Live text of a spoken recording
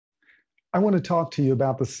I want to talk to you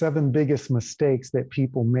about the 7 biggest mistakes that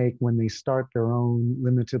people make when they start their own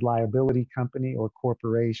limited liability company or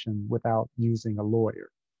corporation without using a lawyer.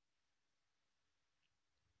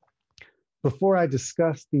 Before I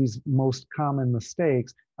discuss these most common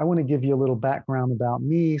mistakes, I want to give you a little background about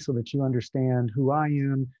me so that you understand who I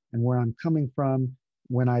am and where I'm coming from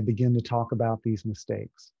when I begin to talk about these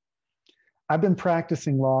mistakes. I've been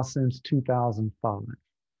practicing law since 2005.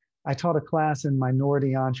 I taught a class in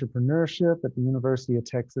minority entrepreneurship at the University of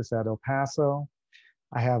Texas at El Paso.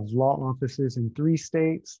 I have law offices in 3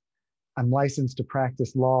 states. I'm licensed to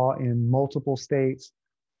practice law in multiple states.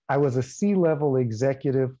 I was a C-level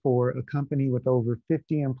executive for a company with over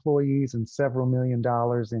 50 employees and several $1 million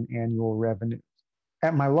in annual revenue.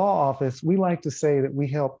 At my law office, we like to say that we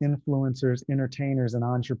help influencers, entertainers, and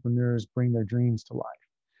entrepreneurs bring their dreams to life.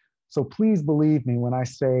 So please believe me when I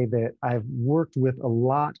say that I've worked with a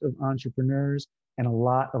lot of entrepreneurs and a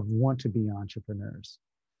lot of want-to-be entrepreneurs.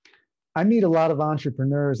 I meet a lot of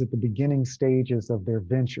entrepreneurs at the beginning stages of their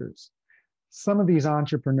ventures. Some of these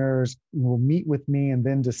entrepreneurs will meet with me and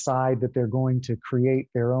then decide that they're going to create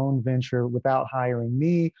their own venture without hiring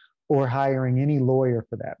me or hiring any lawyer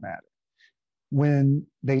for that matter. When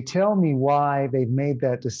they tell me why they've made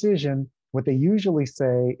that decision, what they usually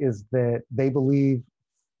say is that they believe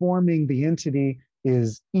forming the entity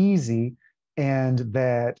is easy and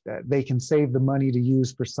that they can save the money to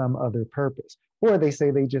use for some other purpose. Or they say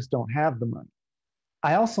they just don't have the money.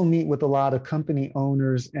 I also meet with a lot of company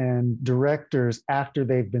owners and directors after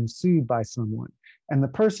they've been sued by someone. And the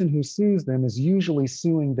person who sues them is usually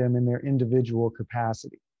suing them in their individual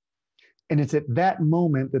capacity. And it's at that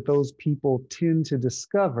moment that those people tend to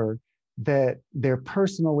discover that they're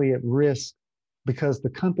personally at risk because the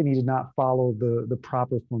company did not follow the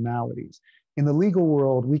proper formalities. In the legal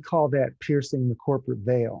world, we call that piercing the corporate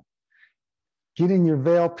veil. Getting your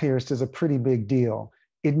veil pierced is a pretty big deal.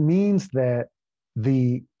 It means that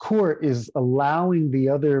the court is allowing the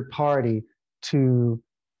other party to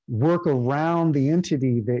work around the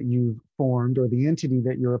entity that you've formed or the entity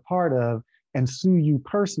that you're a part of and sue you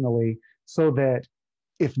personally so that,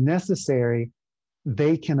 if necessary,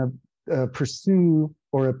 they can pursue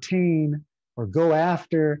or obtain or go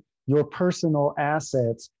after your personal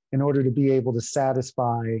assets in order to be able to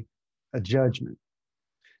satisfy a judgment.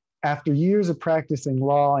 After years of practicing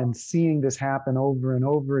law and seeing this happen over and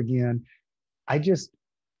over again, I just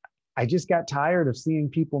got tired of seeing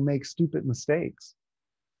people make stupid mistakes.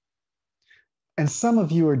 And some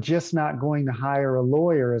of you are just not going to hire a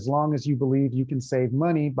lawyer as long as you believe you can save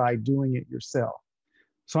money by doing it yourself.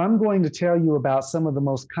 So I'm going to tell you about some of the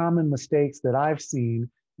most common mistakes that I've seen,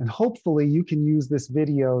 and hopefully you can use this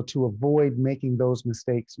video to avoid making those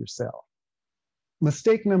mistakes yourself.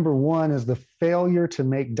 Mistake number 1 is the failure to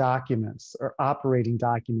make documents or operating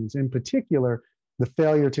documents, in particular, the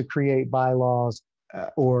failure to create bylaws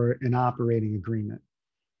or an operating agreement.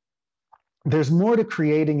 There's more to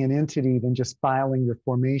creating an entity than just filing your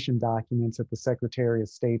formation documents at the Secretary of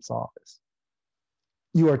State's office.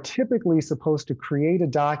 You are typically supposed to create a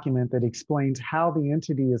document that explains how the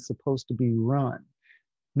entity is supposed to be run.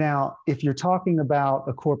 Now, if you're talking about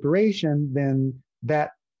a corporation, then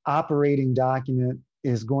that operating document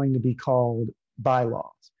is going to be called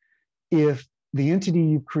bylaws. If the entity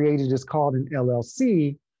you've created is called an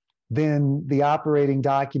LLC, then the operating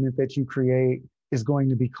document that you create is going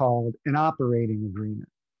to be called an operating agreement.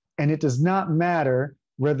 And it does not matter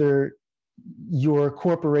whether your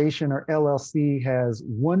corporation or LLC has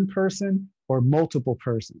 1 person or multiple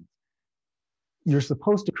persons. You're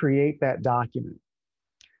supposed to create that document.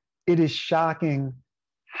 It is shocking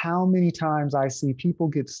how many times I see people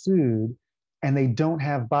get sued and they don't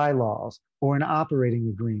have bylaws or an operating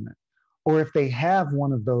agreement. Or if they have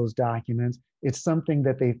one of those documents, it's something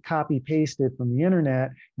that they've copy-pasted from the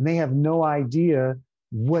internet and they have no idea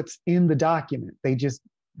what's in the document. They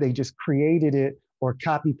just created it or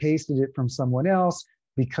copy-pasted it from someone else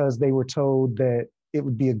because they were told that it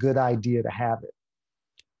would be a good idea to have it.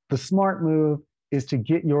 The smart move is to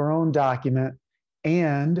get your own document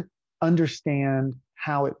and understand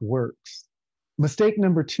how it works. Mistake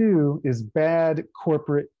number 2 is bad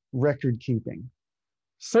corporate record keeping.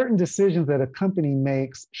 Certain decisions that a company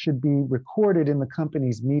makes should be recorded in the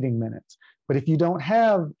company's meeting minutes. But if you don't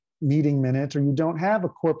have meeting minutes or you don't have a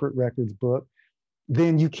corporate records book,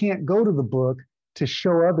 then you can't go to the book to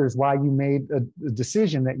show others why you made a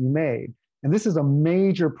decision that you made. And this is a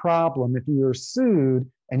major problem if you're sued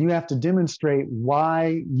and you have to demonstrate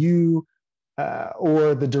why you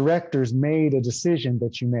or the directors made a decision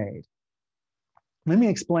that you made. Let me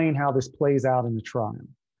explain how this plays out in a trial.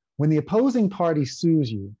 When the opposing party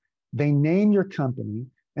sues you, they name your company,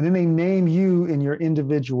 And then they name you in your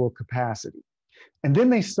individual capacity. And then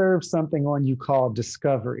they serve something on you called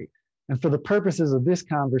discovery. And for the purposes of this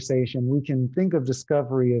conversation, we can think of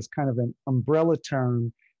discovery as kind of an umbrella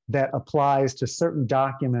term that applies to certain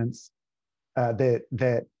documents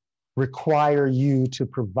that require you to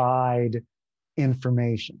provide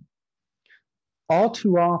information. All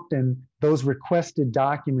too often, those requested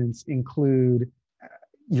documents include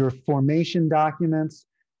your formation documents,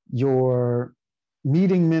 your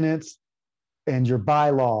meeting minutes, and your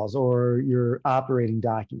bylaws or your operating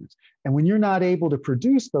documents. And when you're not able to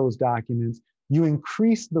produce those documents, you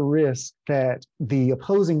increase the risk that the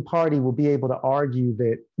opposing party will be able to argue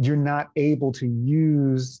that you're not able to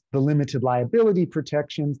use the limited liability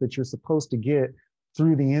protections that you're supposed to get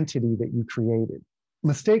through the entity that you created.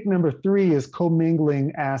 Mistake number 3 is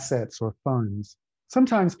commingling assets or funds.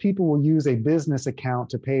 Sometimes people will use a business account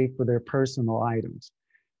to pay for their personal items.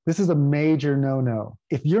 This is a major no-no.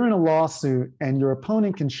 If you're in a lawsuit and your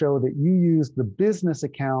opponent can show that you used the business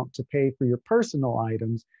account to pay for your personal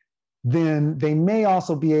items, then they may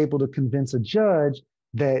also be able to convince a judge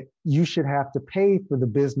that you should have to pay for the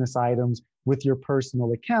business items with your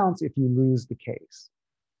personal accounts if you lose the case.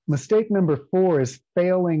 Mistake number 4 is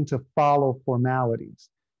failing to follow formalities.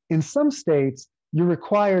 In some states, you're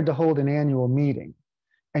required to hold an annual meeting,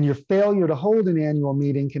 and your failure to hold an annual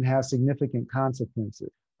meeting can have significant consequences.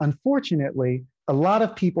 Unfortunately, a lot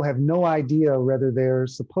of people have no idea whether they're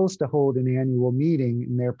supposed to hold an annual meeting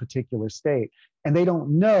in their particular state. And they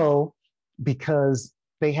don't know because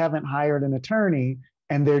they haven't hired an attorney,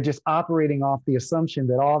 and they're just operating off the assumption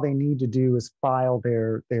that all they need to do is file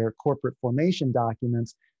their corporate formation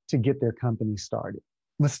documents to get their company started.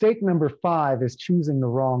 Mistake number 5 is choosing the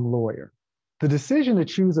wrong lawyer. The decision to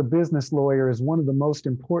choose a business lawyer is one of the most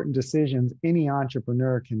important decisions any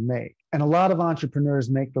entrepreneur can make. And a lot of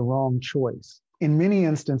entrepreneurs make the wrong choice. In many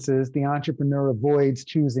instances, the entrepreneur avoids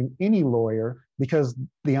choosing any lawyer because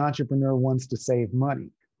the entrepreneur wants to save money.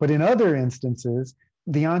 But in other instances,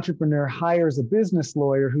 the entrepreneur hires a business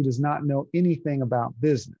lawyer who does not know anything about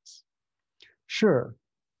business. Sure,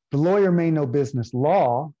 the lawyer may know business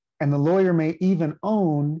law, and the lawyer may even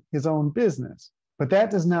own his own business. But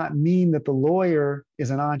that does not mean that the lawyer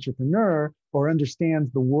is an entrepreneur or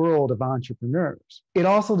understands the world of entrepreneurs. It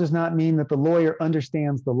also does not mean that the lawyer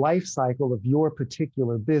understands the life cycle of your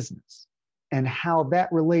particular business and how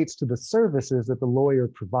that relates to the services that the lawyer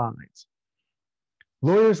provides.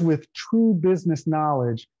 Lawyers with true business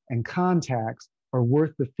knowledge and contacts are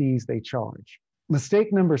worth the fees they charge.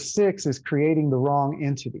 Mistake number 6 is creating the wrong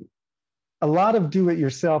entity. A lot of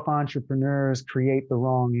do-it-yourself entrepreneurs create the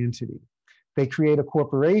wrong entity. They create a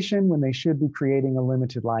corporation when they should be creating a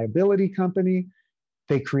limited liability company.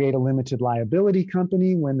 They create a limited liability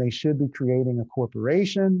company when they should be creating a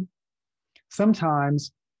corporation.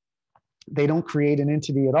 Sometimes they don't create an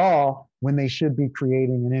entity at all when they should be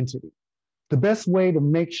creating an entity. The best way to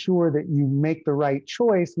make sure that you make the right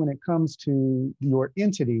choice when it comes to your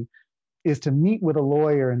entity is to meet with a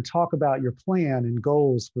lawyer and talk about your plan and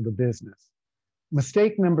goals for the business.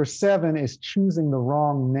 Mistake number 7 is choosing the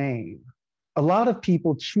wrong name. A lot of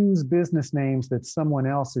people choose business names that someone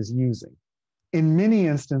else is using. In many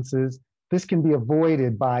instances, this can be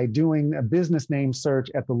avoided by doing a business name search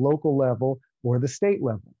at the local level or the state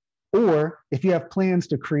level. Or if you have plans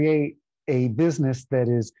to create a business that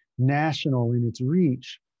is national in its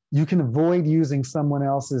reach, you can avoid using someone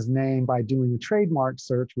else's name by doing a trademark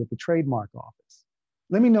search with the trademark office.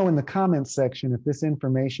 Let me know in the comments section if this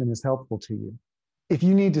information is helpful to you. If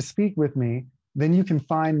you need to speak with me, then you can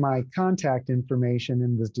find my contact information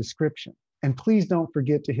in the description. And please don't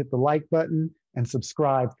forget to hit the like button and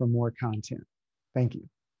subscribe for more content. Thank you.